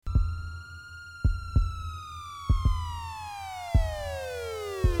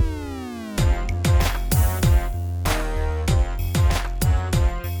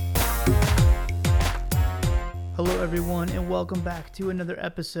everyone, and welcome back to another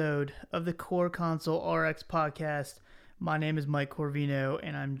episode of the Core Console RX podcast. My name is Mike Corvino,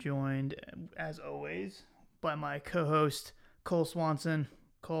 and I'm joined, as always, by my co-host, Cole Swanson.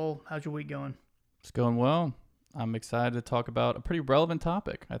 Cole, how's your week going? It's going well. I'm excited to talk about a pretty relevant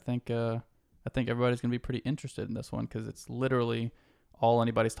topic. I think everybody's going to be pretty interested in this one because it's literally all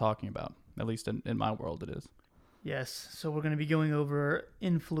anybody's talking about. At least in my world, it is. Yes, so we're going to be going over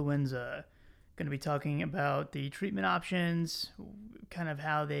influenza. Going to be talking about the treatment options, kind of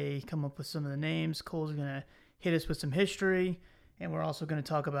how they come up with some of the names. Cole's going to hit us with some history, and we're also going to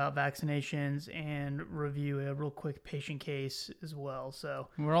talk about vaccinations and review a real quick patient case as well. So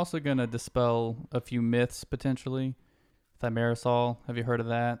we're also going to dispel a few myths potentially. Thimerosal, have you heard of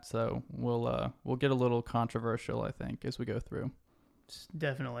that? So we'll get a little controversial, I think, as we go through.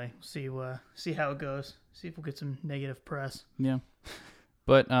 Definitely. See how it goes. See if we'll get some negative press. Yeah.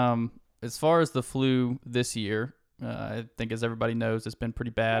 But as far as the flu this year, I think as everybody knows, it's been pretty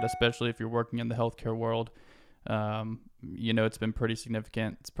bad, especially if you're working in the healthcare world. It's been pretty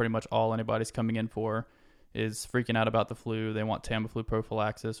significant. It's pretty much all anybody's coming in for is freaking out about the flu. They want Tamiflu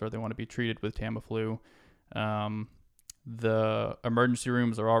prophylaxis or they want to be treated with Tamiflu. The emergency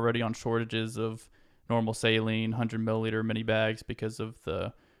rooms are already on shortages of normal saline, 100 milliliter mini bags because of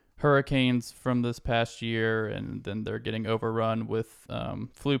the hurricanes from this past year, and then they're getting overrun with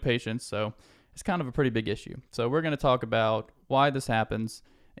flu patients. So it's kind of a pretty big issue. So we're going to talk about why this happens,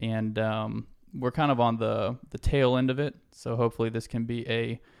 and we're kind of on the tail end of it. So hopefully this can be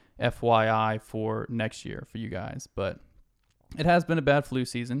a FYI for next year for you guys. But it has been a bad flu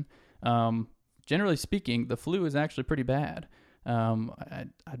season. Generally speaking, the flu is actually pretty bad. I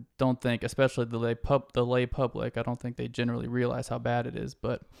don't think, especially the lay public, I don't think they generally realize how bad it is.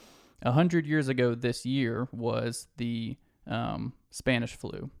 But 100 years ago this year was the Spanish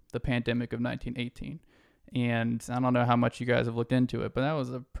flu, the pandemic of 1918. And I don't know how much you guys have looked into it, but that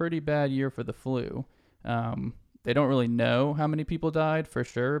was a pretty bad year for the flu. They don't really know how many people died for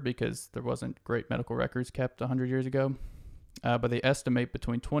sure because there wasn't great medical records kept 100 years ago. But they estimate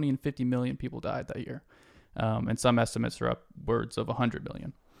between 20 and 50 million people died that year. And some estimates are upwards of 100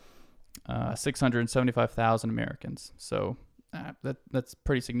 million. 675,000 Americans. So that's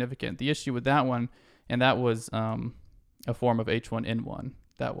pretty significant. The issue with that one, and that was a form of H1N1,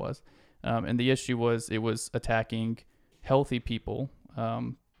 that was. And the issue was it was attacking healthy people,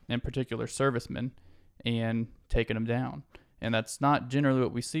 in particular servicemen, and taking them down. And that's not generally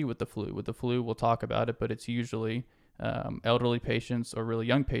what we see with the flu. With the flu, we'll talk about it, but it's usually elderly patients or really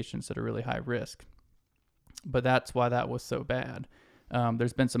young patients that are really high risk. But that's why that was so bad.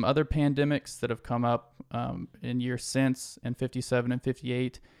 There's been some other pandemics that have come up in years since. In 57 and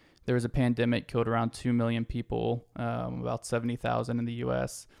 58, there was a pandemic, killed around 2 million people, about 70,000 in the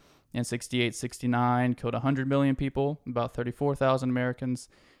U.S. In 68, 69, killed 100 million people, about 34,000 Americans.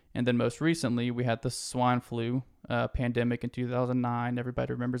 And then most recently, we had the swine flu pandemic in 2009.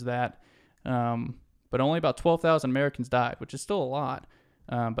 Everybody remembers that. But only about 12,000 Americans died, which is still a lot.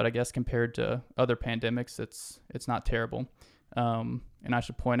 But I guess compared to other pandemics, it's not terrible. And I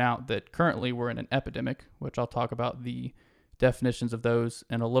should point out that currently we're in an epidemic, which I'll talk about the definitions of those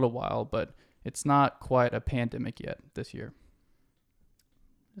in a little while, but it's not quite a pandemic yet this year.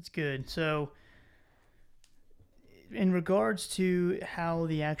 That's good. So in regards to how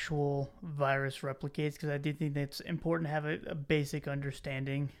the actual virus replicates, because I do think that's important to have a basic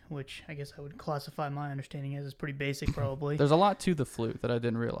understanding, which I guess I would classify my understanding as is pretty basic probably. There's a lot to the flu that I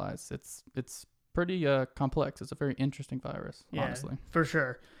didn't realize. It's pretty complex. It's a very interesting virus, honestly. For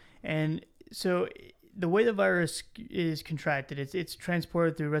sure. And so the way the virus is contracted, it's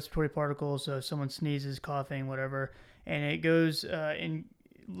transported through respiratory particles. So if someone sneezes, coughing, whatever, and it goes and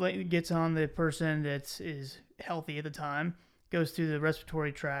gets on the person that is healthy at the time, goes through the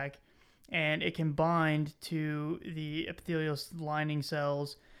respiratory tract, and it can bind to the epithelial lining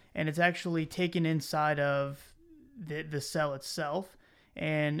cells, and it's actually taken inside of the cell itself.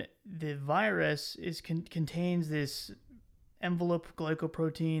 And the virus contains this envelope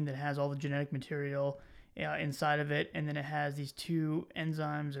glycoprotein that has all the genetic material inside of it, and then it has these two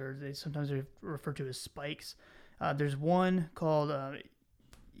enzymes, or sometimes they're referred to as spikes. There's one called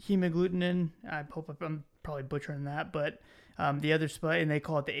hemagglutinin. I hope I'm probably butchering that, but the other spike, and they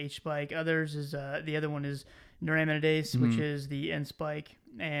call it the H spike. Others is the other one is neuraminidase, which is the N spike,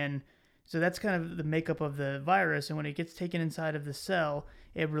 and so that's kind of the makeup of the virus. And when it gets taken inside of the cell,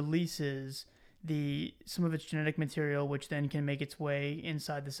 it releases some of its genetic material, which then can make its way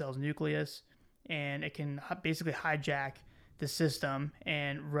inside the cell's nucleus, and it can basically hijack the system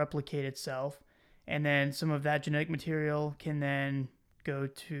and replicate itself. And then some of that genetic material can then go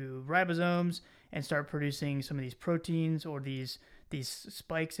to ribosomes, and start producing some of these proteins or these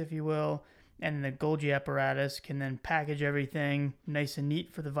spikes, if you will. And the Golgi apparatus can then package everything nice and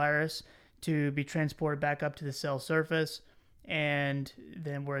neat for the virus to be transported back up to the cell surface, and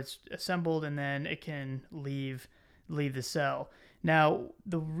then where it's assembled, and then it can leave the cell. Now,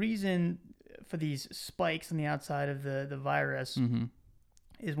 the reason for these spikes on the outside of the virus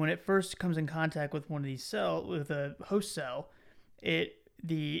is when it first comes in contact with one of these with a host cell,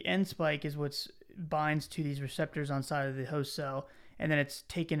 the end spike is what binds to these receptors on side of the host cell, and then it's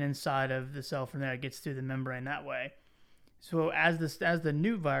taken inside of the cell. From there, it gets through the membrane that way. So as the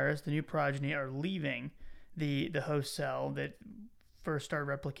new virus, the new progeny are leaving the host cell that first started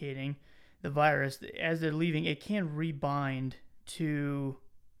replicating the virus, as they're leaving, it can rebind to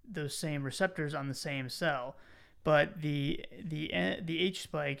those same receptors on the same cell. But the H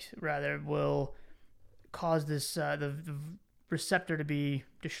spikes rather will cause this the receptor to be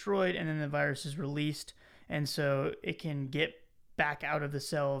destroyed, and then the virus is released, and so it can get back out of the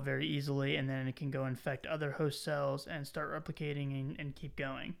cell very easily, and then it can go infect other host cells and start replicating and keep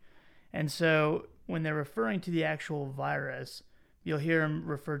going. And so when they're referring to the actual virus, you'll hear them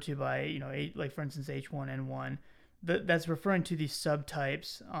referred to by, like for instance H1N1. That's referring to these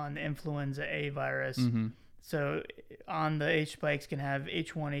subtypes on the influenza A virus. So on the H spikes can have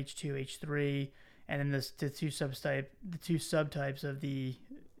H1, H2, H3, and then the two subtypes of the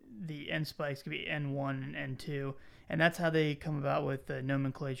N spikes could be N1 and N2, and that's how they come about with the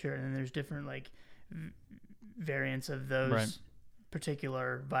nomenclature. And then there's different variants of those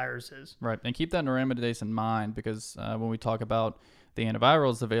particular viruses. Right, and keep that neuraminidase in mind, because when we talk about the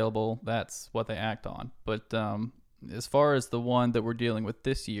antivirals available, that's what they act on. But as far as the one that we're dealing with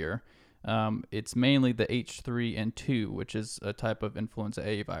this year, it's mainly the H3N2, which is a type of influenza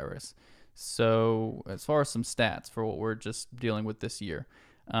A virus. So as far as some stats for what we're just dealing with this year,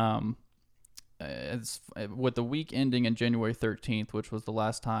 with the week ending in January 13th, which was the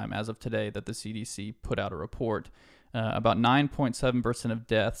last time as of today that the CDC put out a report, about 9.7% of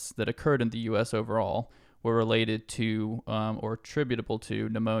deaths that occurred in the U.S. overall were related to or attributable to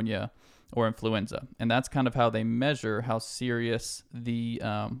pneumonia or influenza. And that's kind of how they measure how serious the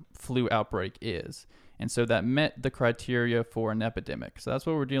flu outbreak is. And so that met the criteria for an epidemic. So that's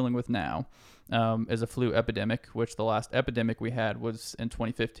what we're dealing with now, is a flu epidemic, which the last epidemic we had was in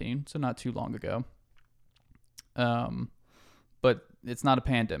 2015, so not too long ago. But it's not a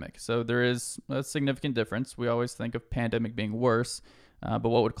pandemic. So there is a significant difference. We always think of pandemic being worse, but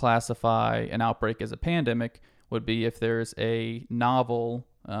what would classify an outbreak as a pandemic would be if there's a novel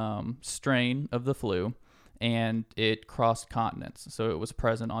strain of the flu and it crossed continents. So it was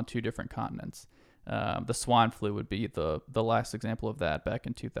present on two different continents. The swine flu would be the last example of that back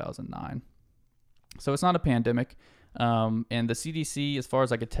in 2009. So it's not a pandemic. And the CDC, as far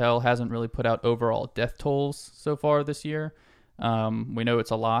as I could tell, hasn't really put out overall death tolls so far this year. We know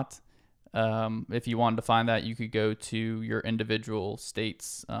it's a lot. If you wanted to find that, you could go to your individual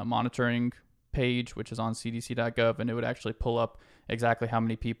state's monitoring page, which is on cdc.gov, and it would actually pull up exactly how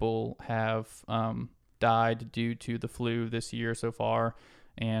many people have died due to the flu this year so far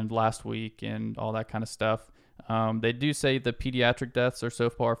and last week and all that kind of stuff. They do say the pediatric deaths are so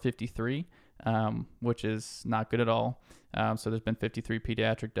far 53, which is not good at all. So there's been 53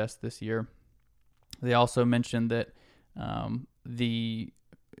 pediatric deaths this year. They also mentioned that the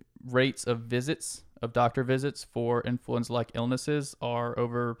rates of doctor visits for influenza-like illnesses are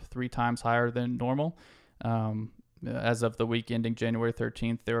over 3 times higher than normal. As of the week ending January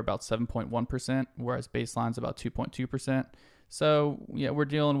 13th, they were about 7.1%, whereas baseline's about 2.2%. So, yeah, we're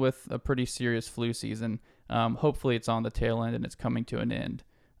dealing with a pretty serious flu season. Hopefully it's on the tail end and it's coming to an end.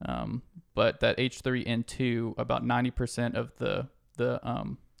 But that H3N2, about 90% of the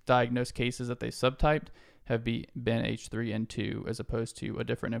diagnosed cases that they subtyped have been H3N2 as opposed to a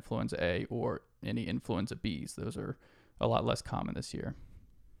different influenza A or any influenza Bs. Those are a lot less common this year.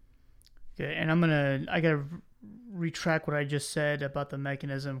 Okay, and I gotta retract what I just said about the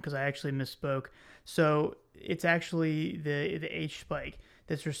mechanism because I actually misspoke. So it's actually the H spike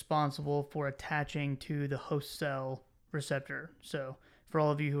that's responsible for attaching to the host cell receptor. So for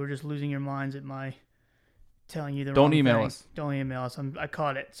all of you who are just losing your minds at my telling you the wrong thing, don't email us. I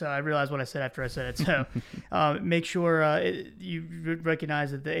caught it, so I realized what I said after I said it. So make sure you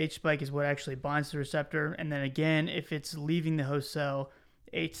recognize that the H spike is what actually binds to the receptor, and then again, if it's leaving the host cell,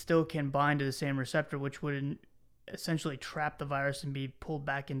 it still can bind to the same receptor, which would essentially trap the virus and be pulled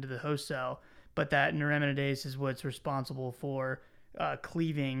back into the host cell. But that neuraminidase is what's responsible for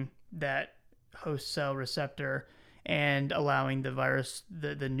cleaving that host cell receptor and allowing the virus,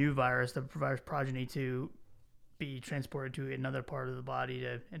 the new virus, the virus progeny, to be transported to another part of the body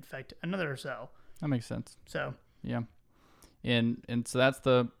to infect another cell. That makes sense. So yeah. And so that's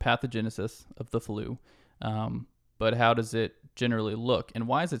the pathogenesis of the flu. But how does it generally look? And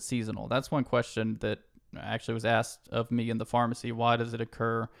why is it seasonal? That's one question that actually was asked of me in the pharmacy. Why does it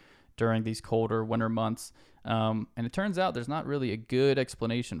occur during these colder winter months? And it turns out there's not really a good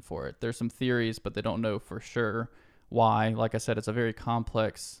explanation for it. There's some theories, but they don't know for sure why. Like I said, it's a very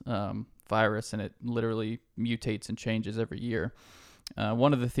complex virus, and it literally mutates and changes every year.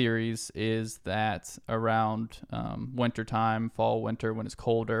 One of the theories is that around wintertime, fall, winter, when it's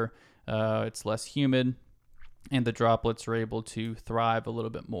colder, it's less humid, and the droplets are able to thrive a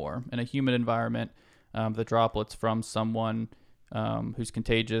little bit more. In a humid environment, the droplets from someone who's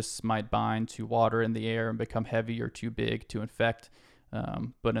contagious might bind to water in the air and become heavy or too big to infect.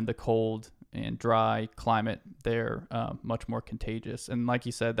 But in the cold and dry climate, they're much more contagious. And like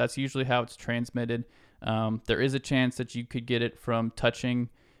you said, that's usually how it's transmitted. There is a chance that you could get it from touching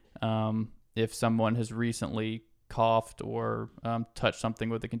if someone has recently coughed or touched something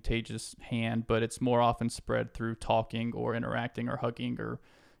with a contagious hand, but it's more often spread through talking or interacting or hugging or,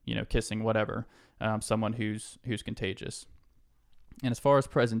 kissing, whatever, someone who's contagious. And as far as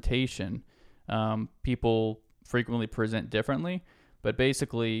presentation, people frequently present differently, but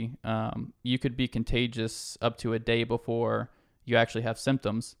basically you could be contagious up to a day before you actually have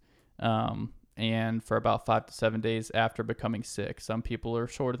symptoms. And for about 5 to 7 days after becoming sick. Some people are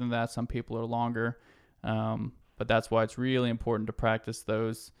shorter than that. Some people are longer. But that's why it's really important to practice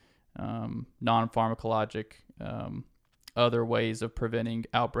those non-pharmacologic other ways of preventing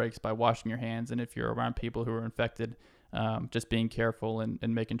outbreaks by washing your hands. And if you're around people who are infected, just being careful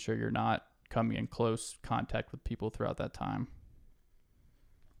and making sure you're not coming in close contact with people throughout that time.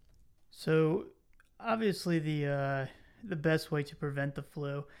 So obviously the best way to prevent the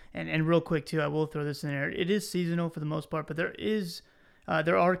flu, and real quick too, I will throw this in there. It is seasonal for the most part, but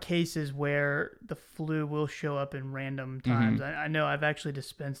there are cases where the flu will show up in random times. Mm-hmm. I know I've actually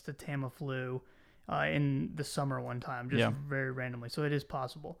dispensed the Tamiflu in the summer one time, just very randomly. So it is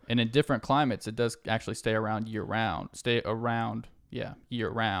possible. And in different climates, it does actually stay around year round. Year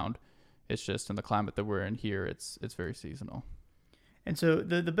round. It's just in the climate that we're in here, it's very seasonal. And so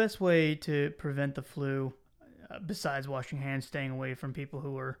the best way to prevent the flu, besides washing hands, staying away from people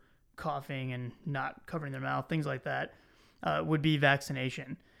who are coughing and not covering their mouth, things like that, would be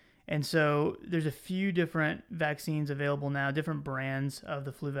vaccination. And so there's a few different vaccines available now, different brands of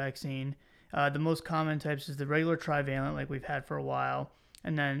the flu vaccine. The most common types is the regular trivalent, like we've had for a while.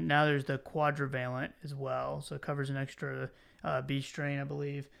 And then now there's the quadrivalent as well. So it covers an extra B strain, I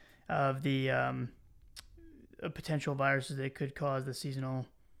believe, of the potential viruses that could cause the seasonal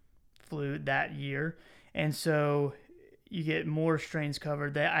flu that year. And so you get more strains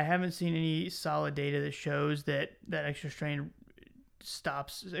covered. I haven't seen any solid data that shows that extra strain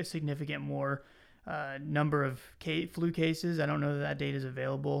stops a significant more number of flu cases. I don't know that data is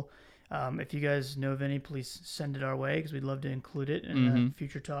available. If you guys know of any, please send it our way because we'd love to include it in a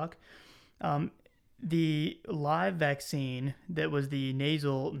future talk. The live vaccine that was the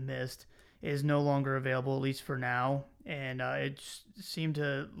nasal mist is no longer available, at least for now, and it seemed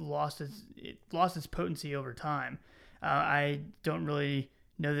to lost its potency over time. I don't really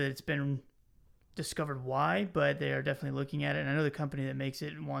know that it's been discovered why, but they are definitely looking at it, and I know the company that makes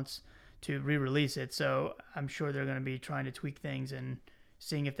it wants to re-release it, so I'm sure they're going to be trying to tweak things and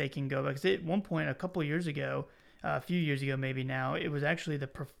seeing if they can go back. Because at one point, a few years ago maybe now, it was actually the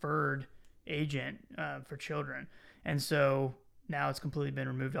preferred agent for children, and so now it's completely been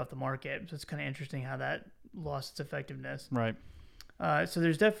removed off the market. So it's kind of interesting how that lost its effectiveness. Right. So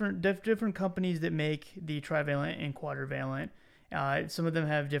there's different companies that make the trivalent and quadrivalent. Some of them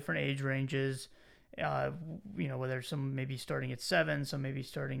have different age ranges. Whether some may be starting at 7, some may be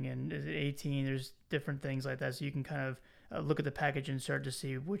starting in 18. There's different things like that. So you can kind of look at the package insert to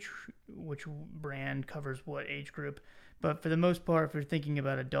see which brand covers what age group. But for the most part, if you're thinking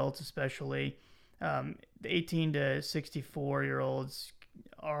about adults especially, the 18 to 64-year-olds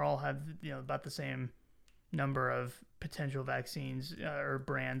all have about the same number of potential vaccines or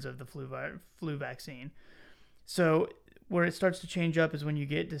brands of the flu vaccine. So where it starts to change up is when you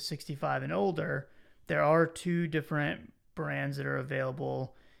get to 65 and older. There are 2 different brands that are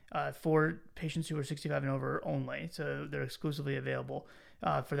available for patients who are 65 and over only. So they're exclusively available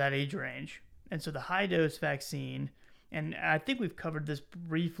for that age range. And so the high dose vaccine, and I think we've covered this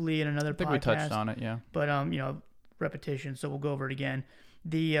briefly in another podcast. I think we touched on it, yeah. But repetition, so we'll go over it again.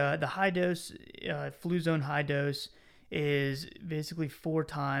 The high dose, Fluzone high dose, is basically 4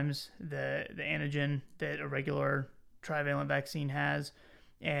 times the antigen that a regular trivalent vaccine has,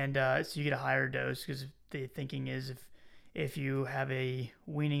 and so you get a higher dose because the thinking is if you have a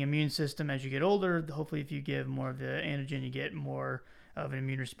waning immune system as you get older, hopefully if you give more of the antigen, you get more of an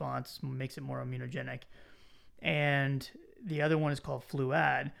immune response, makes it more immunogenic. And the other one is called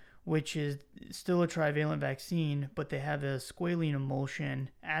Fluad, which is still a trivalent vaccine, but they have a squalene emulsion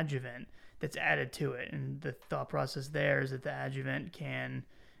adjuvant that's added to it. And the thought process there is that the adjuvant can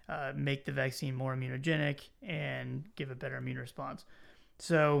make the vaccine more immunogenic and give a better immune response.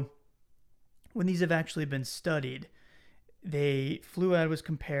 So when these have actually been studied, Fluad was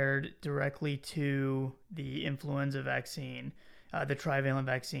compared directly to the influenza vaccine, the trivalent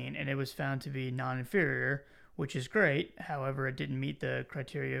vaccine, and it was found to be non-inferior, which is great. However, it didn't meet the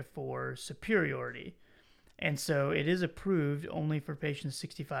criteria for superiority. And so it is approved only for patients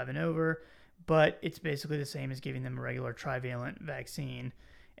 65 and over, but it's basically the same as giving them a regular trivalent vaccine.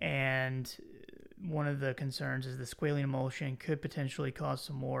 And one of the concerns is the squalene emulsion could potentially cause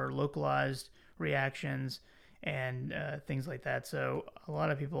some more localized reactions and things like that. So a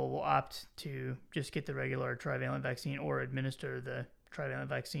lot of people will opt to just get the regular trivalent vaccine or administer the trivalent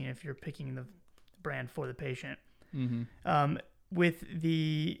vaccine if you're picking the brand for the patient. Mm-hmm. With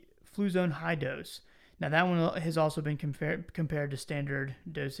the Fluzone high dose, now that one has also been compared to standard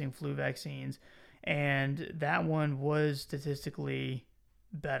dosing flu vaccines, and that one was statistically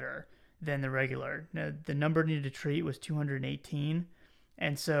better than the regular. Now, the number needed to treat was 218,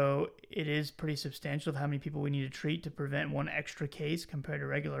 and so it is pretty substantial of how many people we need to treat to prevent one extra case compared to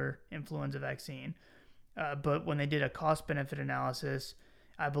regular influenza vaccine. But when they did a cost-benefit analysis,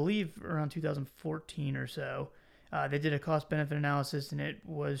 I believe around 2014 or so, they did a cost-benefit analysis, and it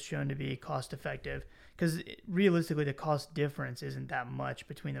was shown to be cost-effective because realistically the cost difference isn't that much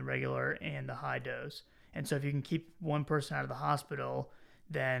between the regular and the high dose. And so if you can keep one person out of the hospital,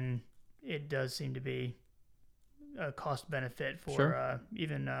 then it does seem to be a cost-benefit for sure.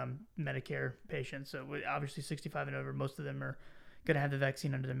 even Medicare patients. So obviously 65 and over, most of them are going to have the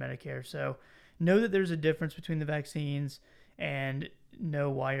vaccine under the Medicare. So know that there's a difference between the vaccines and know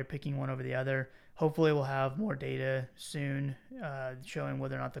why you're picking one over the other. Hopefully we'll have more data soon showing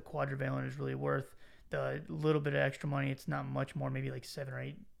whether or not the quadrivalent is really worth the little bit of extra money. It's not much more, maybe like $7 or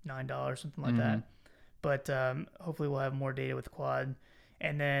 $8, $9, something like that. But hopefully we'll have more data with quad.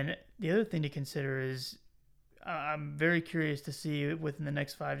 And then the other thing to consider is I'm very curious to see within the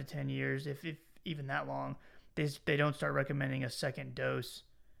next 5 to 10 years, if even that long, they don't start recommending a second dose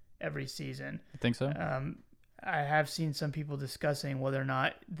every season. I think so. I have seen some people discussing whether or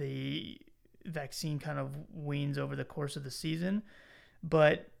not the vaccine kind of weans over the course of the season,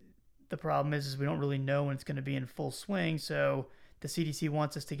 but the problem is we don't really know when it's going to be in full swing. So the CDC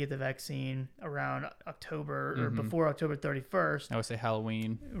wants us to get the vaccine around October or before October 31st. I would say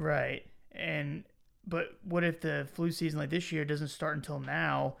Halloween. Right. But what if the flu season like this year doesn't start until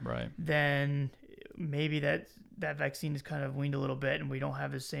now? Right. Then maybe that vaccine is kind of weaned a little bit and we don't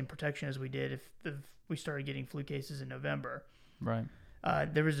have the same protection as we did if we started getting flu cases in November. Right.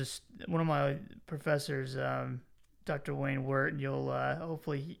 There was one of my professors, Dr. Wayne Wirt, and you'll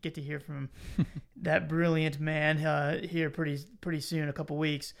hopefully get to hear from that brilliant man here pretty soon, a couple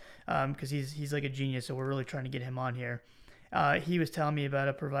weeks, because he's like a genius. So we're really trying to get him on here. He was telling me about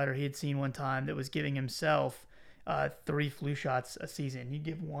a provider he had seen one time that was giving himself 3 flu shots a season. He'd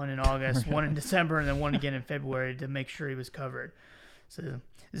give one in August, one in December, and then one again in February to make sure he was covered. So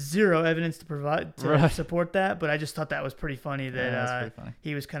zero evidence to provide to support that, but I just thought that was pretty funny that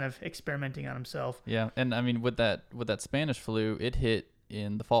he was kind of experimenting on himself. Yeah, and I mean with that Spanish flu, it hit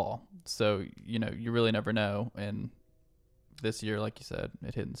in the fall, so you really never know. And this year, like you said,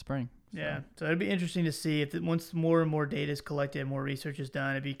 it hit in the spring. So. Yeah, so it'd be interesting to see if once more and more data is collected, more research is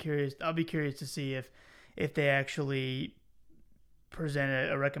done. I'll be curious to see if they actually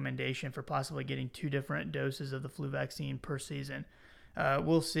present a recommendation for possibly getting 2 different doses of the flu vaccine per season.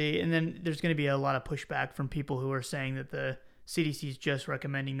 We'll see. And then there's going to be a lot of pushback from people who are saying that the CDC is just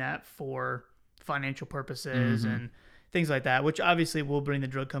recommending that for financial purposes and things like that, which obviously will bring the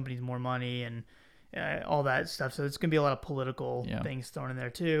drug companies more money and all that stuff. So it's going to be a lot of political things thrown in there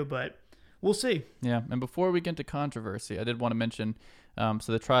too, but we'll see. Yeah. And before we get into controversy, I did want to mention,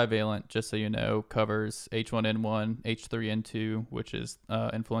 so the trivalent, just so you know, covers H1N1, H3N2, which is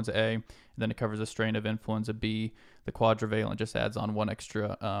influenza A, and then it covers a strain of influenza B. The quadrivalent just adds on one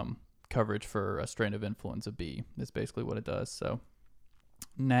extra coverage for a strain of influenza B. That's basically what it does. So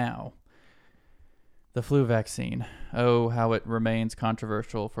now, the flu vaccine. Oh, how it remains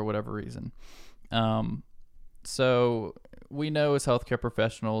controversial for whatever reason. So we know as healthcare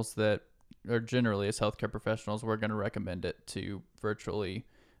professionals that, or generally as healthcare professionals, we're going to recommend it to virtually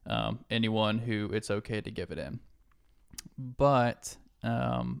anyone who it's okay to give it in. But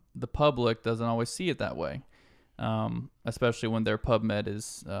the public doesn't always see it that way. especially when their PubMed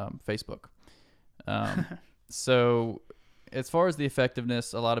is Facebook. So as far as the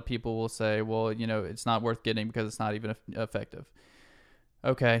effectiveness, a lot of people will say, well, it's not worth getting because it's not even effective.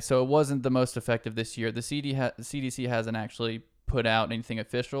 Okay, so it wasn't the most effective this year. The CDC hasn't actually put out anything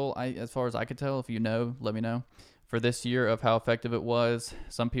official, as far as I could tell. If you know, let me know. For this year of how effective it was,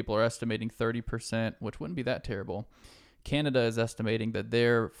 some people are estimating 30%, which wouldn't be that terrible. Canada is estimating that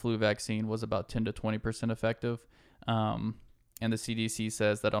their flu vaccine was about 10 to 20% effective. And the CDC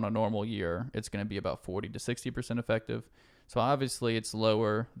says that on a normal year, it's going to be about 40 to 60% effective. So obviously it's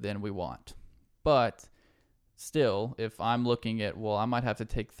lower than we want. But still, if I'm looking at, well, I might have to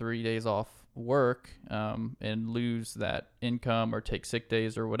take 3 days off work and lose that income or take sick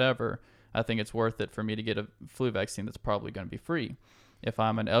days or whatever, I think it's worth it for me to get a flu vaccine that's probably going to be free. If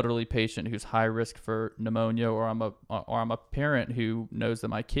I'm an elderly patient who's high risk for pneumonia, or I'm a parent who knows that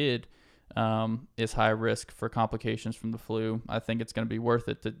my kid is high risk for complications from the flu, I think it's going to be worth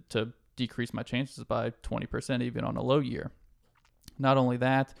it to decrease my chances by 20% even on a low year. Not only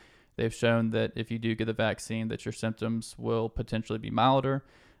that, they've shown that if you do get the vaccine, that your symptoms will potentially be milder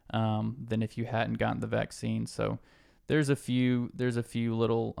than if you hadn't gotten the vaccine. So there's a few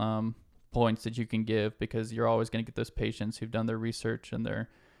little points that you can give, because you're always going to get those patients who've done their research and they're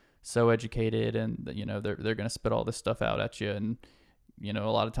so educated, and they're going to spit all this stuff out at you. And a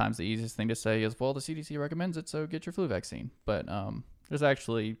lot of times the easiest thing to say is, well, the CDC recommends it, so get your flu vaccine. But there's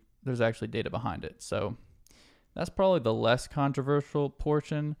actually data behind it. So that's probably the less controversial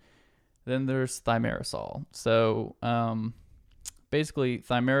portion. Then there's thimerosal. So basically,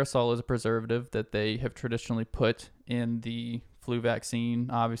 thimerosal is a preservative that they have traditionally put in the flu vaccine,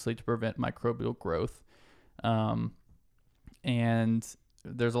 obviously to prevent microbial growth. And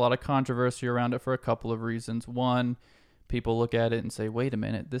there's a lot of controversy around it for a couple of reasons. One, people look at it and say, wait a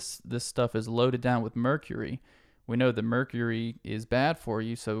minute, this stuff is loaded down with mercury. We know that mercury is bad for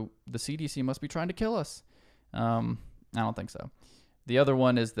you, so the CDC must be trying to kill us. I don't think so. The other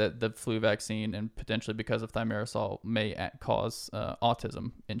one is that the flu vaccine, and potentially because of thimerosal, may cause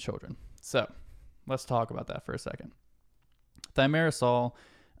autism in children. So let's talk about that for a second. Thimerosal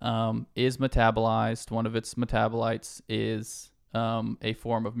is metabolized. One of its metabolites is a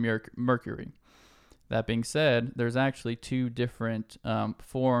form of mercury. That being said, there's actually two different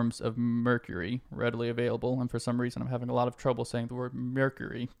forms of mercury readily available. And for some reason, I'm having a lot of trouble saying the word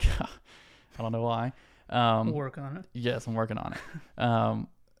mercury. I don't know why. We'll work on it. Yes, I'm working on it.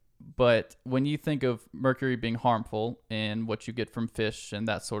 But when you think of mercury being harmful and what you get from fish and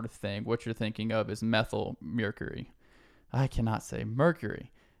that sort of thing, what you're thinking of is methyl mercury. I cannot say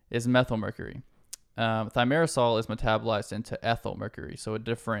mercury. Is methyl mercury. Thimerosal is metabolized into ethyl mercury, so a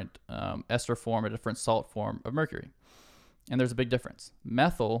different ester form, a different salt form of mercury. And there's a big difference.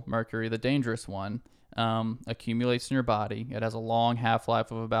 Methyl mercury, the dangerous one, accumulates in your body. It has a long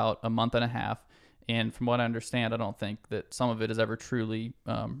half-life of about a month and a half. And from what I understand, I don't think that some of it is ever truly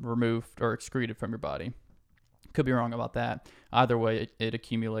removed or excreted from your body. Could be wrong about that. Either way, it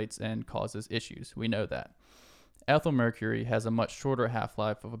accumulates and causes issues. We know that. Ethyl mercury has a much shorter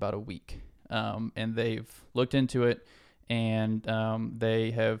half-life of about a week. And they've looked into it, and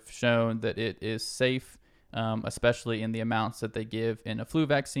they have shown that it is safe, especially in the amounts that they give in a flu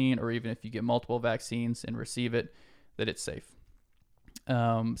vaccine, or even if you get multiple vaccines and receive it, that it's safe.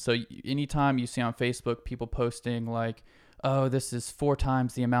 So anytime you see on Facebook people posting like, oh, this is 4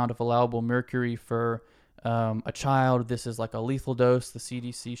 times the amount of allowable mercury for a child, this is like a lethal dose, the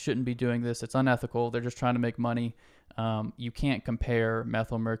CDC shouldn't be doing this, it's unethical, they're just trying to make money. You can't compare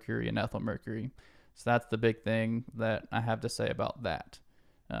methyl mercury and ethyl mercury. So that's the big thing that I have to say about that.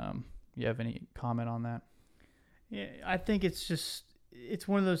 You have any comment on that? Yeah, I think it's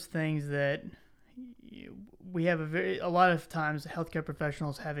one of those things that we have a lot of times healthcare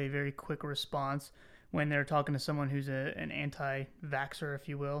professionals have a very quick response when they're talking to someone who's an anti-vaxxer, if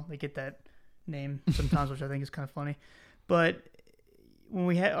you will. They get that name sometimes, which I think is kind of funny. But when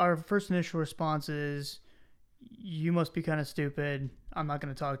we had our first initial response is, you must be kind of stupid, I'm not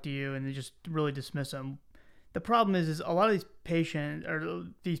going to talk to you, and they just really dismiss them. The problem is a lot of these patients, or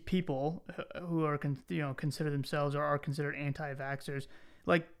these people who are consider themselves or are considered anti-vaxxers,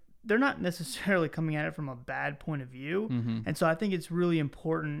 like, they're not necessarily coming at it from a bad point of view. Mm-hmm. And so I think it's really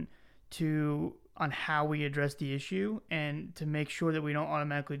important on how we address the issue, and to make sure that we don't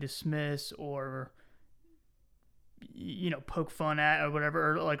automatically dismiss or poke fun at or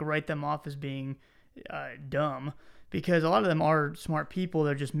whatever, or like write them off as being dumb, because a lot of them are smart people.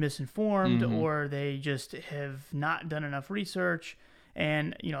 They're just misinformed, mm-hmm. or they just have not done enough research.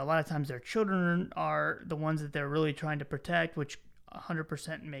 And a lot of times their children are the ones that they're really trying to protect, which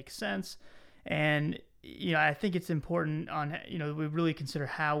 100% makes sense. And I think it's important we really consider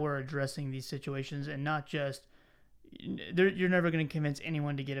how we're addressing these situations, and not just, you're never going to convince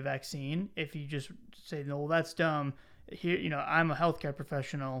anyone to get a vaccine if you just say, no, well, that's dumb. Here, I'm a healthcare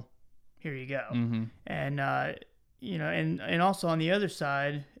professional. Here you go. Mm-hmm. And, and also on the other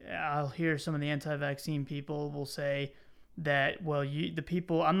side, I'll hear some of the anti-vaccine people will say that, well,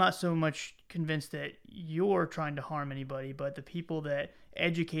 I'm not so much convinced that you're trying to harm anybody, but the people that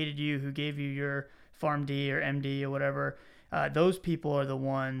educated you, who gave you your PharmD or MD or whatever, those people are the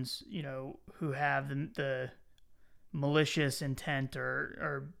ones, who have the malicious intent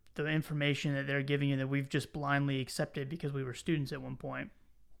or the information that they're giving you that we've just blindly accepted because we were students at one point.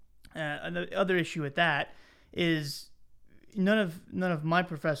 And the other issue with that is none of my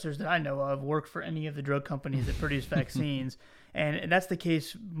professors that I know of work for any of the drug companies that produce vaccines, and that's the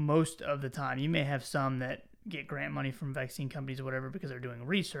case most of the time. You may have some that get grant money from vaccine companies or whatever because they're doing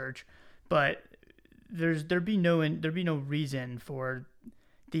research, but there'd be no reason for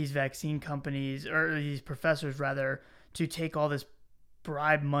these vaccine companies, or these professors rather, to take all this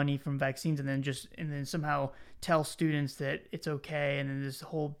bribe money from vaccines and then somehow tell students that it's okay, and then this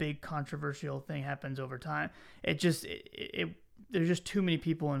whole big controversial thing happens over time. There's just too many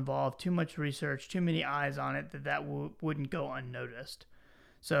people involved, too much research, too many eyes on it that wouldn't go unnoticed.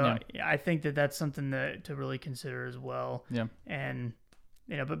 So yeah. I think that's something to really consider as well. Yeah. And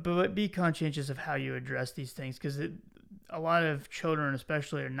but be conscientious of how you address these things, because a lot of children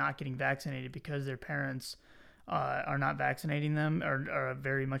especially are not getting vaccinated because their parents are not vaccinating them, or are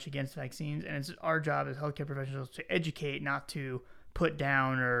very much against vaccines. And it's our job as healthcare professionals to educate, not to put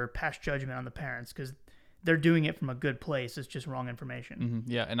down or pass judgment on the parents, because they're doing it from a good place. It's just wrong information.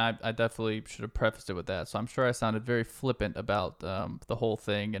 Mm-hmm. Yeah, and I definitely should have prefaced it with that. So I'm sure I sounded very flippant about the whole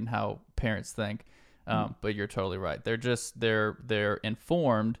thing and how parents think. But you're totally right. They're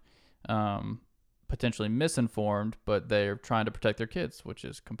informed, potentially misinformed, but they're trying to protect their kids, which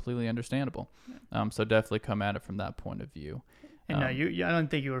is completely understandable. So definitely come at it from that point of view. And I don't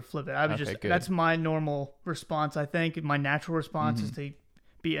think you were flippant. I was that's my normal response. I think my natural response is to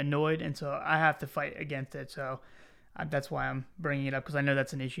be annoyed, and so I have to fight against it. So that's why I'm bringing it up, because I know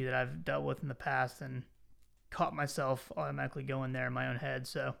that's an issue that I've dealt with in the past and caught myself automatically going there in my own head.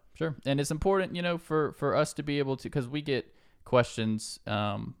 So sure. And it's important, for us to be able to, because we get questions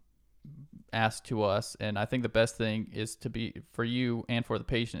asked to us, and I think the best thing is to be, for you and for the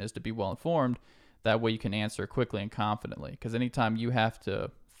patient, is to be well informed. That way you can answer quickly and confidently, because anytime you have to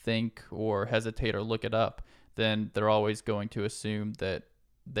think or hesitate or look it up, then they're always going to assume that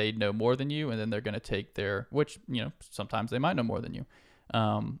they know more than you, and then they're going to take which sometimes they might know more than you,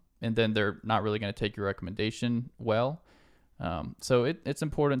 and then they're not really going to take your recommendation well. So it's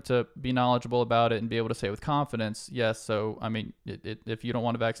important to be knowledgeable about it and be able to say with confidence, yes. So, I mean, if you don't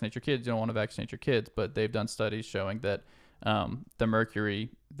want to vaccinate your kids, you don't want to vaccinate your kids, but they've done studies showing that the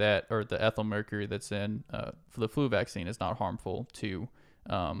mercury or the ethyl mercury that's in for the flu vaccine is not harmful to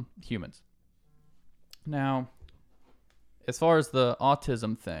humans. Now, as far as the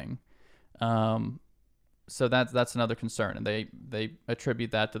autism thing, so that's another concern, and they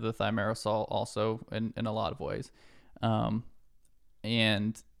attribute that to the thimerosal also in a lot of ways.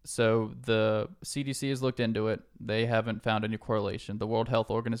 And so the CDC has looked into it. They haven't found any correlation. The World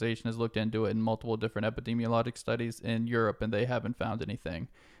Health Organization has looked into it in multiple different epidemiologic studies in Europe, and they haven't found anything.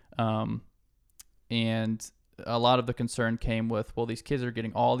 And a lot of the concern came with, well, these kids are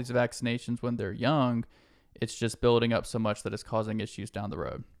getting all these vaccinations when they're young. It's just building up so much that it's causing issues down the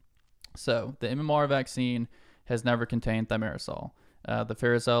road. So the MMR vaccine has never contained thimerosal. The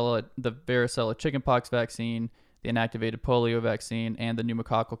varicella chickenpox vaccine, the inactivated polio vaccine, and the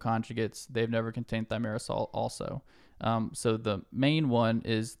pneumococcal conjugates, they've never contained thimerosal also. So the main one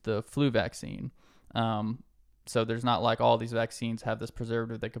is the flu vaccine. So there's not like all these vaccines have this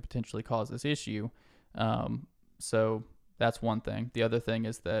preservative that could potentially cause this issue. So that's one thing. The other thing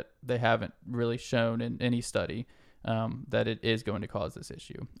is that they haven't really shown in any study that it is going to cause this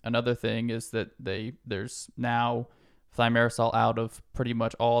issue. Another thing is that there's now thimerosal out of pretty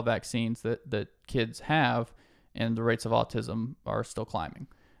much all vaccines that kids have, and the rates of autism are still climbing.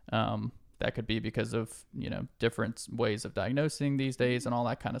 That could be because of, different ways of diagnosing these days and all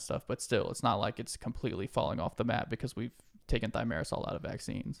that kind of stuff. But still, it's not like it's completely falling off the map because we've taken thimerosal out of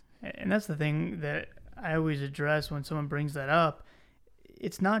vaccines. And that's the thing that I always address when someone brings that up.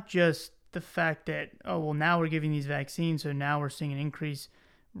 It's not just the fact that, oh, well, now we're giving these vaccines, so now we're seeing an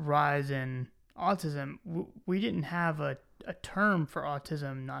rise in autism. We didn't have a term for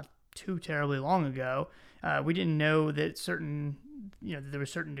autism not too terribly long ago. We didn't know that there were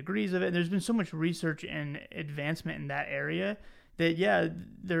certain degrees of it. There's been so much research and advancement in that area that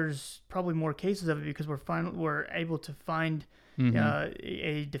there's probably more cases of it because we're able to find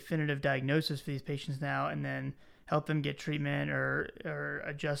a definitive diagnosis for these patients now, and then help them get treatment or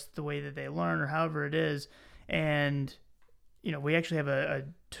adjust the way that they learn or however it is. And we actually have a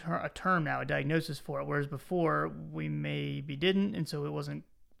term now, a diagnosis for it, whereas before we maybe didn't, and so it wasn't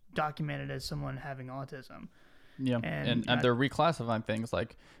documented as someone having autism. Yeah, and they're reclassifying things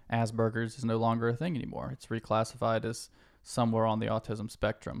like Asperger's is no longer a thing anymore. It's reclassified as somewhere on the autism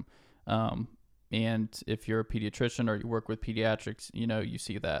spectrum. And if you're a pediatrician or you work with pediatrics, you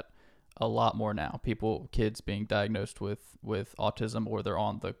see that a lot more now. Kids being diagnosed with autism, or they're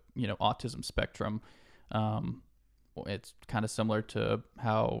on the autism spectrum. It's kind of similar to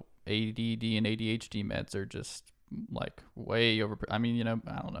how ADD and ADHD meds are just like way over. I mean, I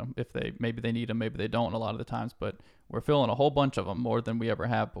don't know if maybe they need them, maybe they don't a lot of the times, but we're filling a whole bunch of them, more than we ever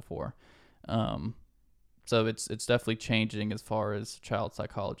have before. So it's definitely changing as far as child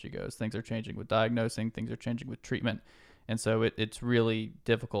psychology goes. Things are changing with diagnosing, things are changing with treatment, and so it's really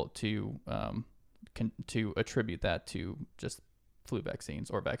difficult to attribute that to just flu vaccines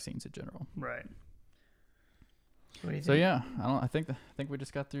or vaccines in general. Right. So yeah, I think we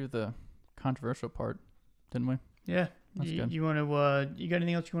just got through the controversial part, didn't we? Yeah. That's good. You want to? You got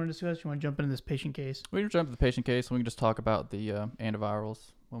anything else you want to discuss? You want to jump into this patient case? We can jump to the patient case, and we can just talk about the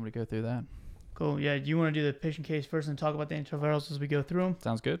antivirals when we go through that. Cool. Yeah. Do you want to do the patient case first and talk about the antivirals as we go through them?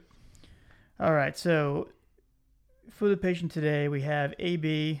 Sounds good. All right. So for the patient today, we have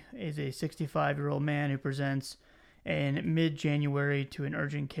AB, is a 65-year-old man who presents in mid-January to an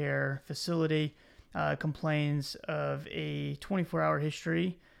urgent care facility. Complains of a 24-hour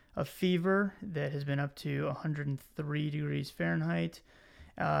history of fever that has been up to 103 degrees Fahrenheit.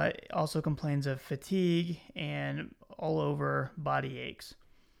 Also complains of fatigue and all over body aches.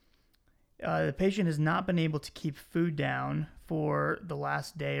 The patient has not been able to keep food down for the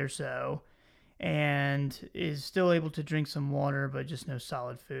last day or so and is still able to drink some water, but just no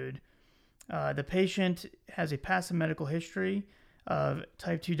solid food. The patient has a past medical history of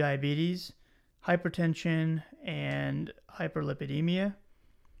type 2 diabetes, hypertension, and hyperlipidemia.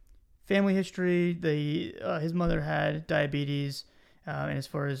 Family history, his mother had diabetes, and as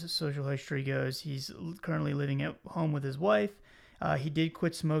far as social history goes, he's currently living at home with his wife. He did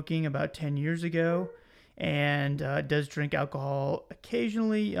quit smoking about 10 years ago and does drink alcohol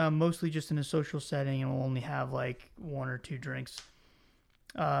occasionally, mostly just in a social setting, and will only have like 1 or 2 drinks.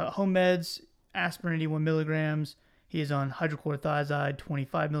 Home meds, aspirin 81 milligrams. He is on hydrochlorothiazide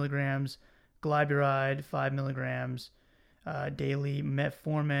 25 milligrams. Glyburide 5 milligrams, daily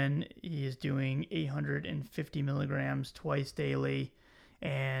metformin. He is doing 850 milligrams twice daily,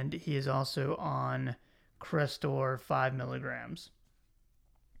 and he is also on Crestor 5 milligrams.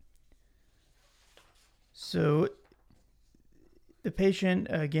 So the patient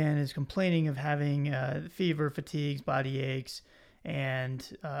again is complaining of having fever, fatigues, body aches,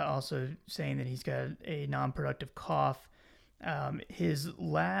 and also saying that he's got a non-productive cough. His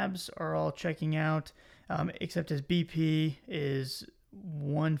labs are all checking out, except his BP is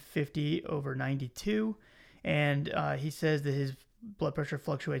 150/92, and he says that his blood pressure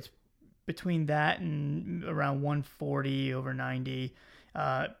fluctuates between that and around 140/90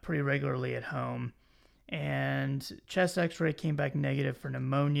 pretty regularly at home. And chest x-ray came back negative for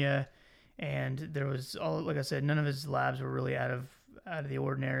pneumonia, and there was, like I said, none of his labs were really out of the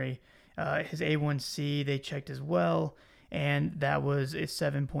ordinary. His A1C they checked as well, and that was a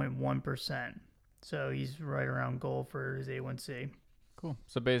 7.1%. So he's right around goal for his A1C. Cool.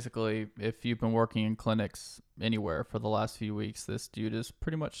 So basically, if you've been working in clinics anywhere for the last few weeks, this dude is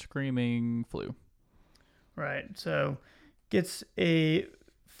pretty much screaming flu. Right. So gets a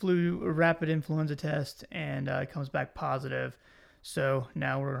rapid influenza test, and comes back positive. So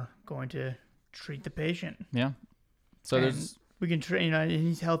now we're going to treat the patient. Yeah. So we can treat, and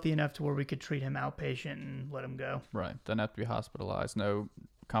he's healthy enough to where we could treat him outpatient and let him go. Right. Doesn't have to be hospitalized. No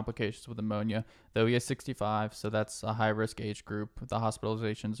complications with pneumonia. Though he is 65, so that's a high-risk age group. The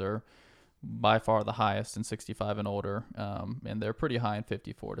hospitalizations are by far the highest in 65 and older, and they're pretty high in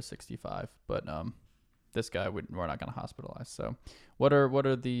 54 to 65. But this guy, we're not going to hospitalize. So what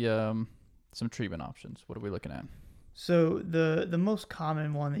are the some treatment options? What are we looking at? So the most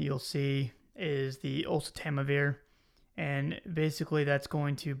common one that you'll see is the oseltamivir. And basically, that's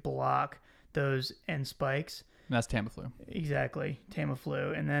going to block those end spikes. And that's Tamiflu. Exactly,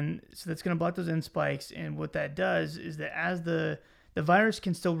 Tamiflu. And then, so that's going to block those end spikes. And what that does is that as the virus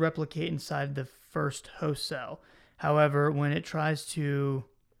can still replicate inside the first host cell. However, when it tries to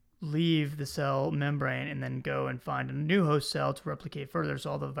leave the cell membrane and then go and find a new host cell to replicate further,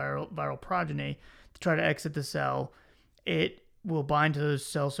 so all the viral progeny to try to exit the cell, it will bind to those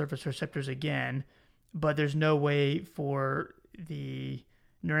cell surface receptors again, but there's no way for the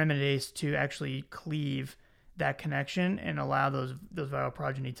neuraminidase to actually cleave that connection and allow those viral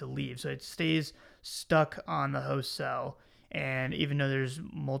progeny to leave. So it stays stuck on the host cell. And even though there's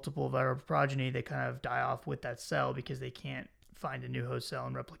multiple viral progeny, they kind of die off with that cell because they can't find a new host cell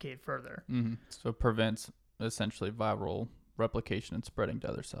and replicate further. Mm-hmm. So it prevents essentially viral replication and spreading to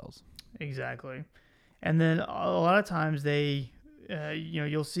other cells. Exactly. And then a lot of times they,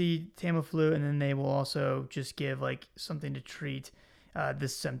 you'll see Tamiflu, and then they will also just give like something to treat the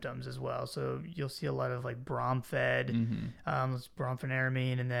symptoms as well. So you'll see a lot of like bromfed,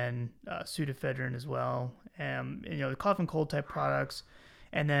 brompheniramine, and then pseudoephedrine as well. The cough and cold type products.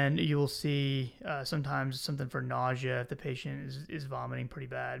 And then you will see sometimes something for nausea if the patient is vomiting pretty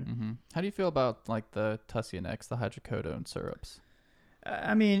bad. Mm-hmm. How do you feel about like the Tussinex, the hydrocodone syrups?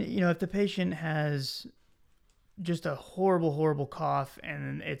 I mean, if the patient has just a horrible cough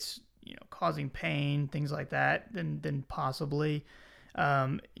and it's causing pain, things like that, then possibly.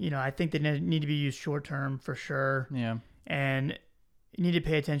 I think they need to be used short term for sure. Yeah. And you need to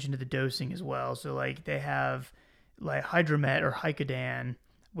pay attention to the dosing as well. So like they have like Hydromet or Hycodan,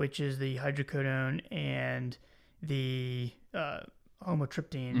 which is the hydrocodone and the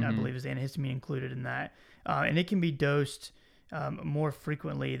homotriptine, I believe is the antihistamine included in that. And it can be dosed more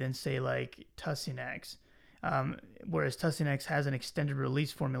frequently than say like Tussinex. Whereas Tussinex has an extended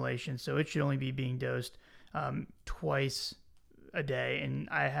release formulation, so it should only be being dosed twice a day. And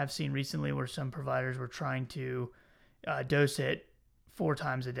I have seen recently where some providers were trying to dose it 4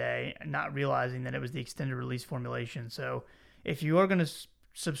 times a day, not realizing that it was the extended release formulation. So if you are going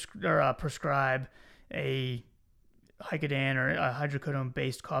to prescribe a Hycodan or a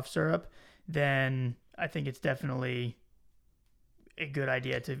hydrocodone-based cough syrup, then I think it's definitely a good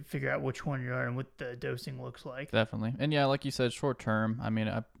idea to figure out which one you are and what the dosing looks like. Definitely. And yeah, like you said, short term, I mean,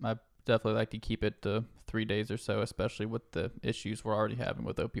 I definitely like to keep it to 3 days or so, especially with the issues we're already having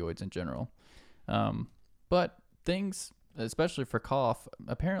with opioids in general. But things, especially for cough,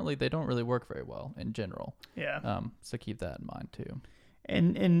 apparently they don't really work very well in general. Yeah. So keep that in mind too.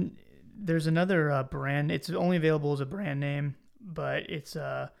 And there's another brand. It's only available as a brand name, but it's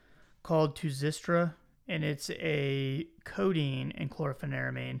called Tuzistra, and it's a codeine and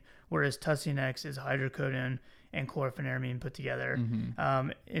chlorpheniramine, whereas Tussinex is hydrocodone and chlorpheniramine put together.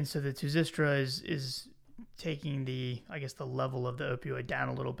 And so the Tuzistra is taking the level of the opioid down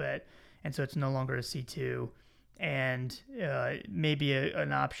a little bit, and so it's no longer a C2. And maybe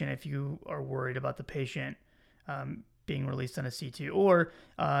an option if you are worried about the patient being released on a C2, or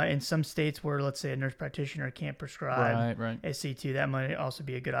in some states where, let's say, a nurse practitioner can't prescribe a C2, that might also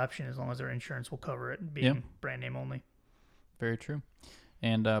be a good option as long as their insurance will cover it, being brand name only. Very true.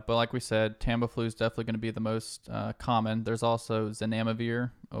 And but like we said, Tamiflu is definitely going to be the most common. There's also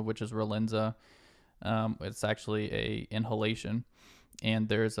Zanamivir, which is Relenza. It's actually a inhalation. And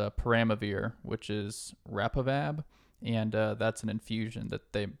there's a Paramivir, which is Rapivab, and that's an infusion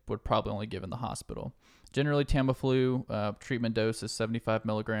that they would probably only give in the hospital. Generally, Tamiflu treatment dose is 75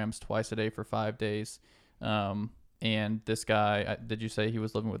 milligrams twice a day for 5 days. And this guy, did you say he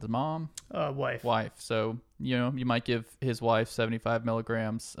was living with his mom? Wife. So, you might give his wife 75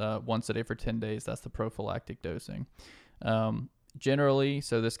 milligrams once a day for 10 days. That's the prophylactic dosing. Generally,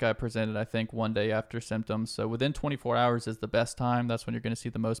 so this guy presented, I think, 1 day after symptoms. So within 24 hours is the best time. That's when you're going to see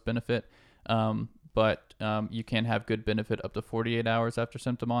the most benefit. But you can have good benefit up to 48 hours after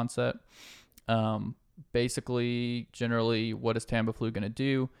symptom onset. Basically, generally, what is Tamiflu going to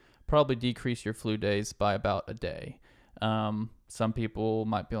do? Probably decrease your flu days by about a day. Some people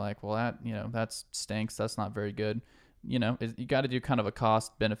might be like, well, that stinks. That's not very good. You got to do kind of a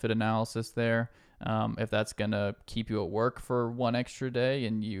cost benefit analysis there. If that's going to keep you at work for 1 extra day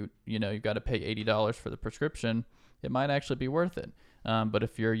and you've got to pay $80 for the prescription, it might actually be worth it. But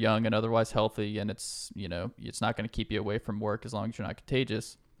if you're young and otherwise healthy and it's not going to keep you away from work as long as you're not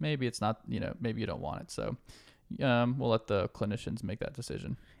contagious, maybe it's not, maybe you don't want it. So we'll let the clinicians make that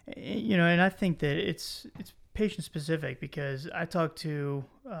decision. And I think that it's patient specific, because I talked to,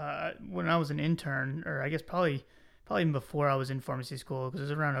 when I was an intern, or I guess probably even before I was in pharmacy school, because it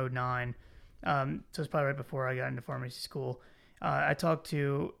was around 2009. So it's probably right before I got into pharmacy school. I talked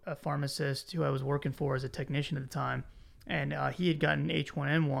to a pharmacist who I was working for as a technician at the time, and he had gotten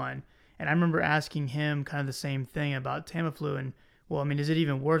H1N1. And I remember asking him kind of the same thing about Tamiflu, and, well, I mean, is it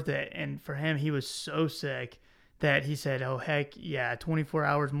even worth it? And for him, he was so sick that he said, oh, heck, yeah, 24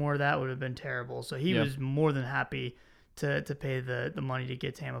 hours more of that would have been terrible. So he was more than happy to pay the money to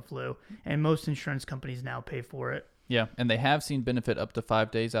get Tamiflu. And most insurance companies now pay for it. Yeah, and they have seen benefit up to 5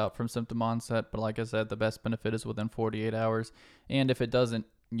 days out from symptom onset, but like I said, the best benefit is within 48 hours. And if it doesn't,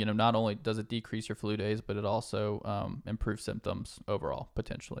 not only does it decrease your flu days, but it also improves symptoms overall,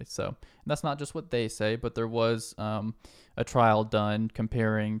 potentially. So that's not just what they say, but there was a trial done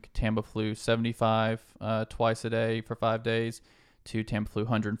comparing Tamiflu 75 twice a day for 5 days to Tamiflu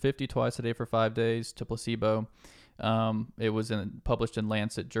 150 twice a day for 5 days to placebo. It was published in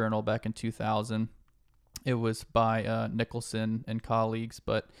Lancet Journal back in 2000. It was by Nicholson and colleagues,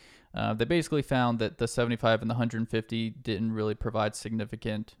 but they basically found that the 75 and the 150 didn't really provide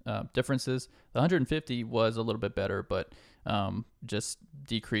significant differences. The 150 was a little bit better, but just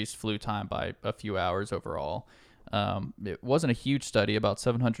decreased flu time by a few hours overall. It wasn't a huge study, about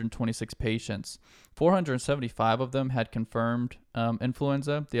 726 patients. 475 of them had confirmed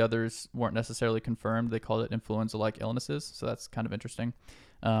influenza. The others weren't necessarily confirmed. They called it influenza-like illnesses, so that's kind of interesting.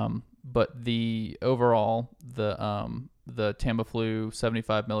 But the overall, the Tamiflu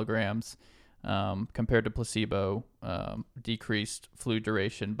 75 milligrams compared to placebo decreased flu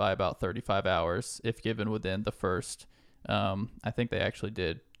duration by about 35 hours if given within the first, I think they actually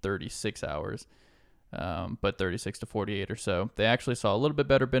did 36 hours, but 36 to 48 or so. They actually saw a little bit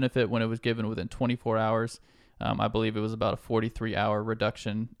better benefit when it was given within 24 hours. I believe it was about a 43-hour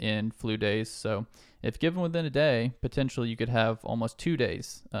reduction in flu days. So if given within a day, potentially you could have almost 2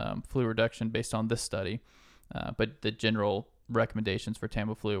 days flu reduction based on this study. But the general recommendations for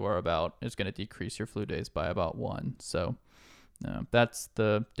Tamiflu are it's going to decrease your flu days by about 1. So that's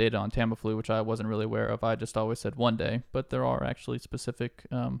the data on Tamiflu, which I wasn't really aware of. I just always said 1 day, but there are actually specific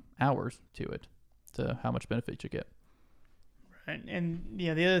hours to it, to how much benefit you get. Right. And the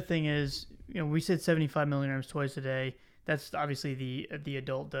other thing is, we said 75 milligrams twice a day. That's obviously the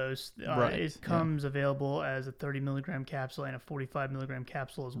adult dose. Right. It comes available as a 30 milligram capsule and a 45 milligram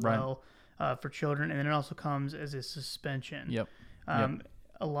capsule as well for children. And then it also comes as a suspension. Yep.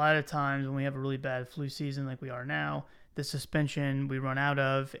 A lot of times when we have a really bad flu season like we are now, the suspension we run out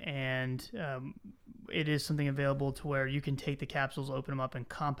of, and it is something available to where you can take the capsules, open them up, and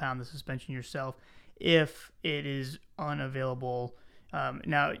compound the suspension yourself if it is unavailable.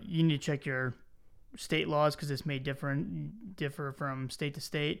 Now, you need to check your state laws because this may differ from state to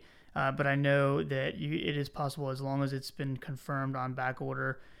state, but I know that it is possible, as long as it's been confirmed on back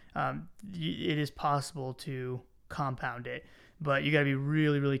order, it is possible to compound it. But you got to be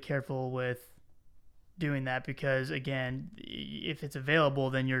really, really careful with doing that because, again, if it's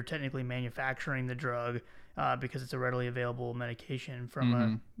available, then you're technically manufacturing the drug because it's a readily available medication from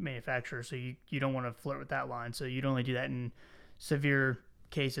a manufacturer. So you don't want to flirt with that line. So you'd only do that in severe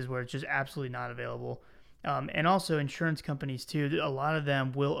cases where it's just absolutely not available. And also insurance companies too, a lot of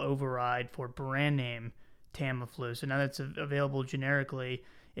them will override for brand name Tamiflu. So now that's available generically.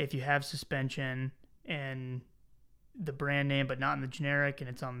 If you have suspension and the brand name but not in the generic, and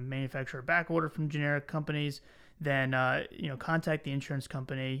it's on manufacturer back order from generic companies, then contact the insurance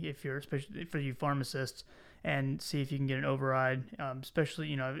company especially for you pharmacists, and see if you can get an override.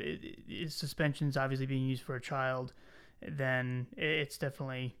 Especially if suspension is obviously being used for a child, then it's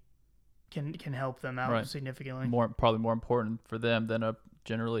definitely can help them out significantly. Probably more important for them than a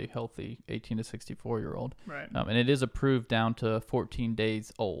generally healthy 18 to 64-year-old. Right. And it is approved down to 14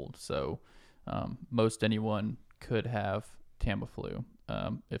 days old, so most anyone could have Tamiflu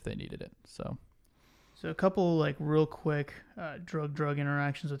if they needed it. So a couple real quick drug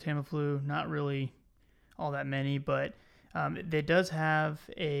interactions with Tamiflu, not really all that many, but it does have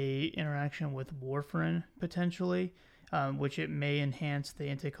a interaction with warfarin potentially, which it may enhance the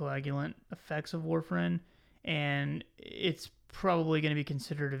anticoagulant effects of warfarin, and it's probably going to be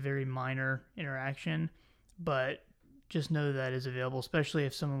considered a very minor interaction, but just know that is available, especially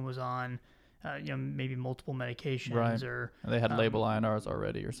if someone was on maybe multiple medications, or they had label INRs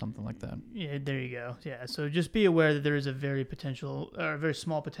already or something like that. Yeah, there you go. Yeah, so just be aware that there is a very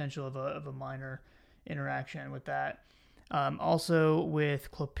small potential of a minor interaction with that. Also with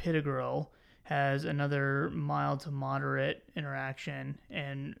clopidogrel, has another mild to moderate interaction,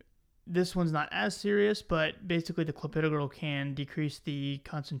 and this one's not as serious, but basically the clopidogrel can decrease the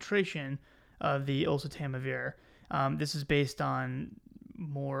concentration of the oseltamivir. This is based on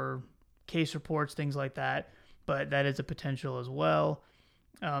more case reports, things like that, but that is a potential as well.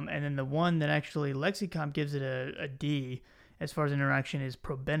 And then the one that actually Lexicomp gives it a D as far as interaction is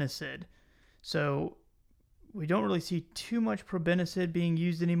probenecid. So we don't really see too much probenecid being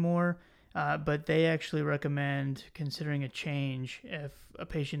used anymore, but they actually recommend considering a change if a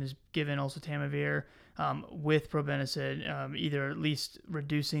patient is given oseltamivir with probenecid, either at least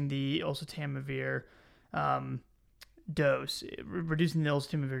reducing the oseltamivir dose,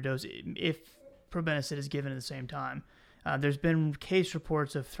 if probenecid is given at the same time. There's been case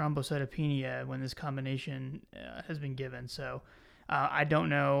reports of thrombocytopenia when this combination has been given. So I don't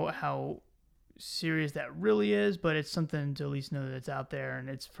know how serious that really is, but it's something to at least know that it's out there, and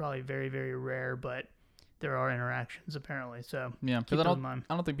it's probably very, very rare, but there are interactions apparently. So yeah, because I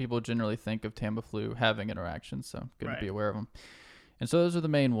don't think people generally think of Tamiflu having interactions, so good to be aware of them. And so those are the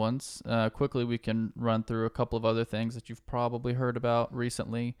main ones. Quickly, we can run through a couple of other things that you've probably heard about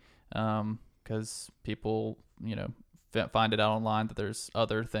recently, because people, find it out online that there's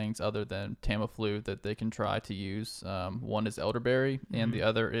other things other than Tamiflu that they can try to use. One is elderberry, and the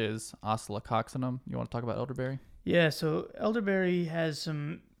other is oscillococcinum. You want to talk about elderberry? Yeah, so elderberry has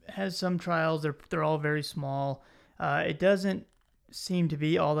some trials. They're all very small. It doesn't seem to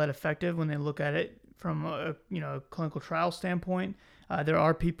be all that effective when they look at it from a clinical trial standpoint. There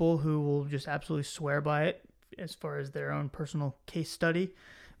are people who will just absolutely swear by it as far as their own personal case study,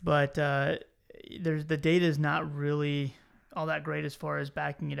 but the data is not really all that great as far as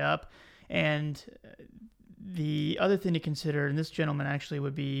backing it up. And the other thing to consider, and this gentleman actually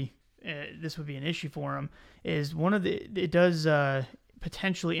would be an issue for him, is it does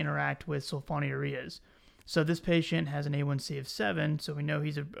potentially interact with sulfonylureas. So this patient has an A1C of 7, so we know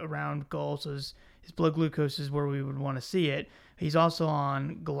he's around goal, so his blood glucose is where we would want to see it. He's also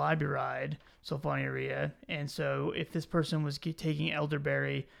on glyburide sulfonylurea, and so if this person was taking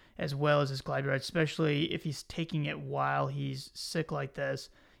elderberry as well as his glyburide, especially if he's taking it while he's sick like this,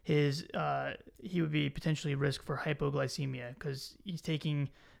 he would be potentially at risk for hypoglycemia because he's taking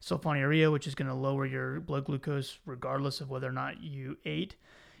sulfonylurea, which is going to lower your blood glucose regardless of whether or not you ate.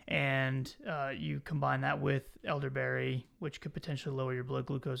 And you combine that with elderberry, which could potentially lower your blood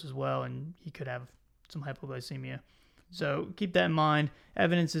glucose as well, and he could have some hypoglycemia. So keep that in mind.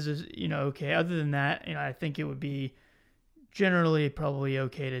 Evidence is, okay. Other than that, I think it would be generally probably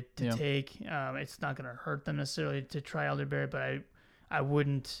okay to take. It's not going to hurt them necessarily to try elderberry, but I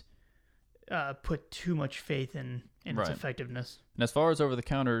wouldn't put too much faith in its effectiveness. And as far as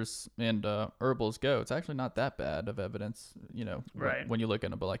over-the-counters and herbals go, it's actually not that bad of evidence, when you look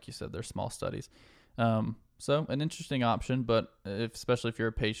at it. But like you said, they're small studies. So an interesting option, but especially if you're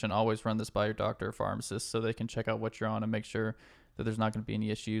a patient, always run this by your doctor or pharmacist so they can check out what you're on and make sure that there's not going to be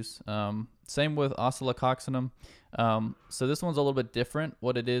any issues. Same with oscillococcinum. So this one's a little bit different.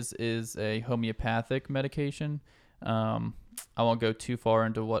 What it is a homeopathic medication. I won't go too far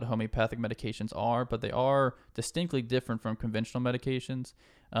into what homeopathic medications are, but they are distinctly different from conventional medications.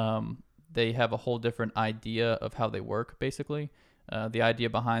 They have a whole different idea of how they work, basically. The idea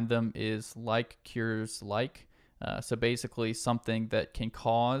behind them is like cures like. So basically something that can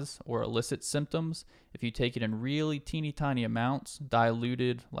cause or elicit symptoms, if you take it in really teeny tiny amounts,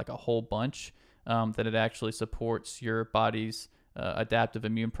 diluted like a whole bunch, that it actually supports your body's adaptive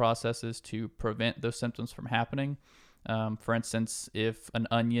immune processes to prevent those symptoms from happening. For instance, if an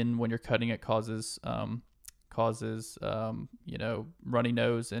onion, when you're cutting it, causes runny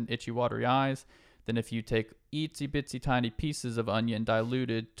nose and itchy, watery eyes, then if you take itsy bitsy tiny pieces of onion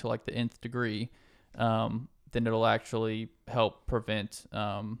diluted to like the nth degree, then it'll actually help prevent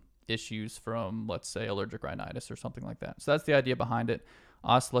issues from, let's say, allergic rhinitis or something like that. So that's the idea behind it.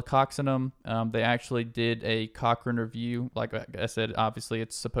 Oscillococcinum, they actually did a Cochrane review. Like I said, obviously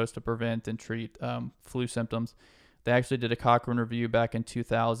it's supposed to prevent and treat flu symptoms. They actually did a Cochrane review back in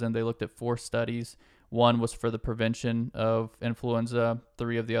 2000. They looked at 4 studies. One was for the prevention of influenza,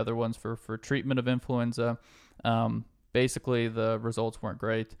 3 of the other ones for treatment of influenza. Basically, the results weren't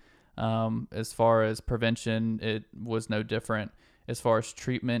great. As far as prevention, it was no different. As far as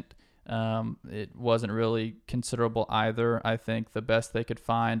treatment, it wasn't really considerable either. I think the best they could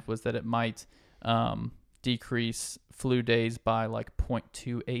find was that it might decrease flu days by like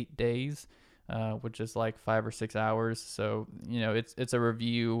 0.28 days, which is like 5 or 6 hours. So, it's a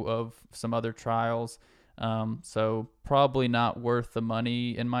review of some other trials. So probably not worth the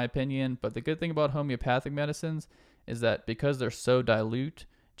money in my opinion. But the good thing about homeopathic medicines is that because they're so dilute,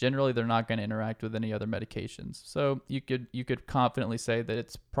 generally they're not going to interact with any other medications. So you could confidently say that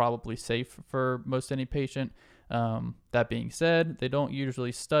it's probably safe for most any patient. That being said, they don't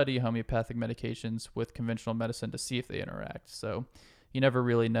usually study homeopathic medications with conventional medicine to see if they interact. So you never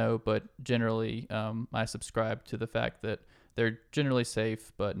really know, but generally I subscribe to the fact that they're generally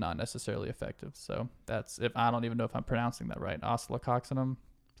safe, but not necessarily effective. So I don't even know if I'm pronouncing that right. Oscillococcinum.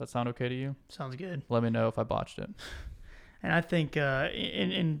 Does that sound okay to you? Sounds good. Let me know if I botched it. And I think,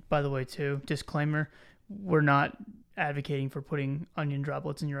 and by the way, too, disclaimer, we're not advocating for putting onion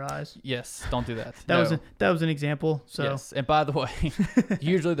droplets in your eyes. Yes, don't do that. That was an example. So yes, and by the way,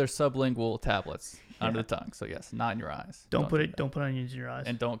 usually they're sublingual tablets. Under the tongue. So yes, not in your eyes. Don't put onions in your eyes.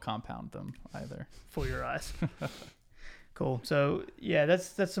 And don't compound them either. For your eyes. Cool. So yeah,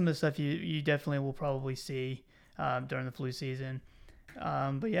 that's some of the stuff you definitely will probably see during the flu season.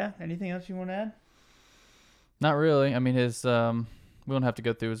 But yeah, anything else you want to add? Not really. I mean, his we don't have to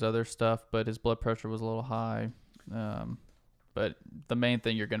go through his other stuff, but his blood pressure was a little high. But the main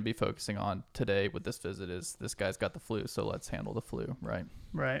thing you're going to be focusing on today with this visit is this guy's got the flu, so let's handle the flu, right?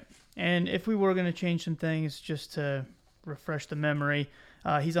 Right. And if we were going to change some things just to refresh the memory,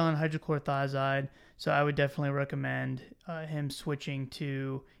 he's on hydrochlorothiazide, so I would definitely recommend him switching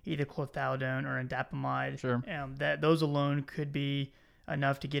to either clothianidone or indapamide. Sure. Those alone could be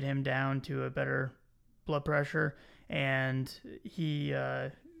enough to get him down to a better blood pressure, and he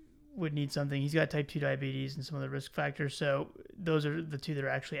would need something. He's got type 2 diabetes and some other risk factors, so those are the two that are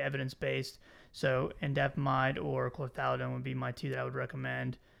actually evidence-based. So indapamide or clothianidone would be my two that I would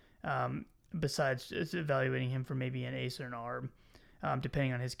recommend, besides just evaluating him for maybe an ACE or an ARB,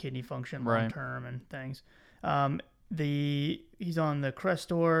 depending on his kidney function long-term and things. He's on the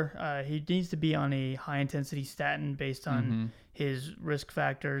Crestor. He needs to be on a high-intensity statin based on his risk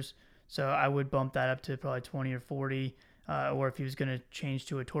factors, so I would bump that up to probably 20 or 40. Or if he was going to change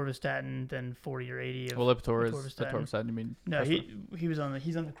to atorvastatin, then 40 or 80 of atorvastatin. You mean? No, he's on the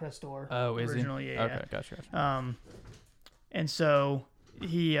Crestor. Oh, is originally, he? Yeah, okay, gotcha. And so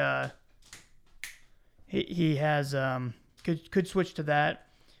he has could switch to that,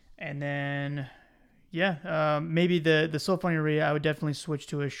 and then maybe the sulfonylurea I would definitely switch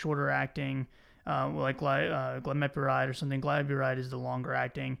to a shorter acting, like glimepiride or something. Glimepiride is the longer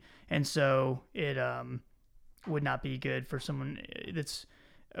acting, and so it would not be good for someone that's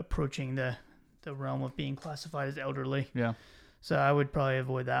approaching the realm of being classified as elderly. Yeah. So I would probably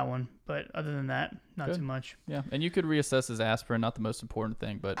avoid that one. But other than that, not too much. Yeah. And you could reassess his aspirin, not the most important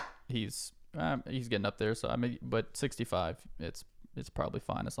thing, but he's getting up there. So I mean, but 65, it's probably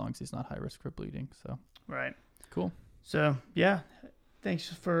fine as long as he's not high risk for bleeding. So right. Cool. So yeah, thanks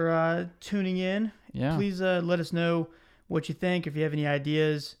for tuning in. Yeah. Please let us know what you think. If you have any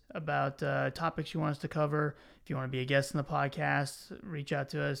ideas about topics you want us to cover, if you want to be a guest in the podcast, reach out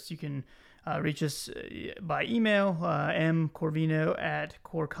to us. You can reach us by email,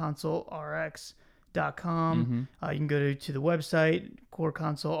 mcorvino@coreconsultrx.com. You can go to the website,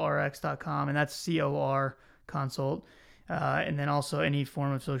 coreconsultrx.com, and that's COR consult. And then also any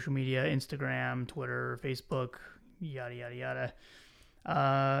form of social media, Instagram, Twitter, Facebook, yada, yada, yada.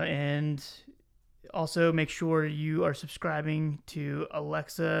 And also make sure you are subscribing to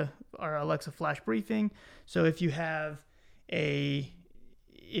our Alexa Flash Briefing. So if you have an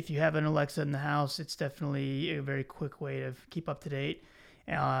Alexa in the house, it's definitely a very quick way to keep up to date.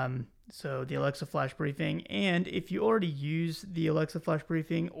 So the Alexa Flash Briefing. And if you already use the Alexa Flash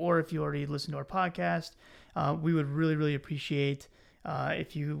Briefing, or if you already listen to our podcast, we would really, really appreciate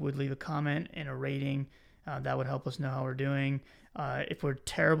if you would leave a comment and a rating. That would help us know how we're doing. If we're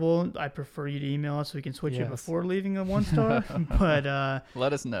terrible, I prefer you to email us so we can switch it before leaving a 1-star. But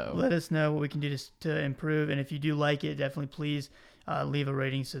let us know. Let us know what we can do to improve. And if you do like it, definitely please leave a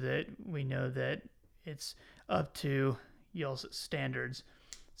rating so that we know that it's up to y'all's standards.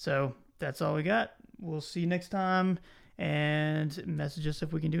 So that's all we got. We'll see you next time, and message us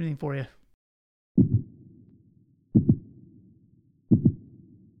if we can do anything for you.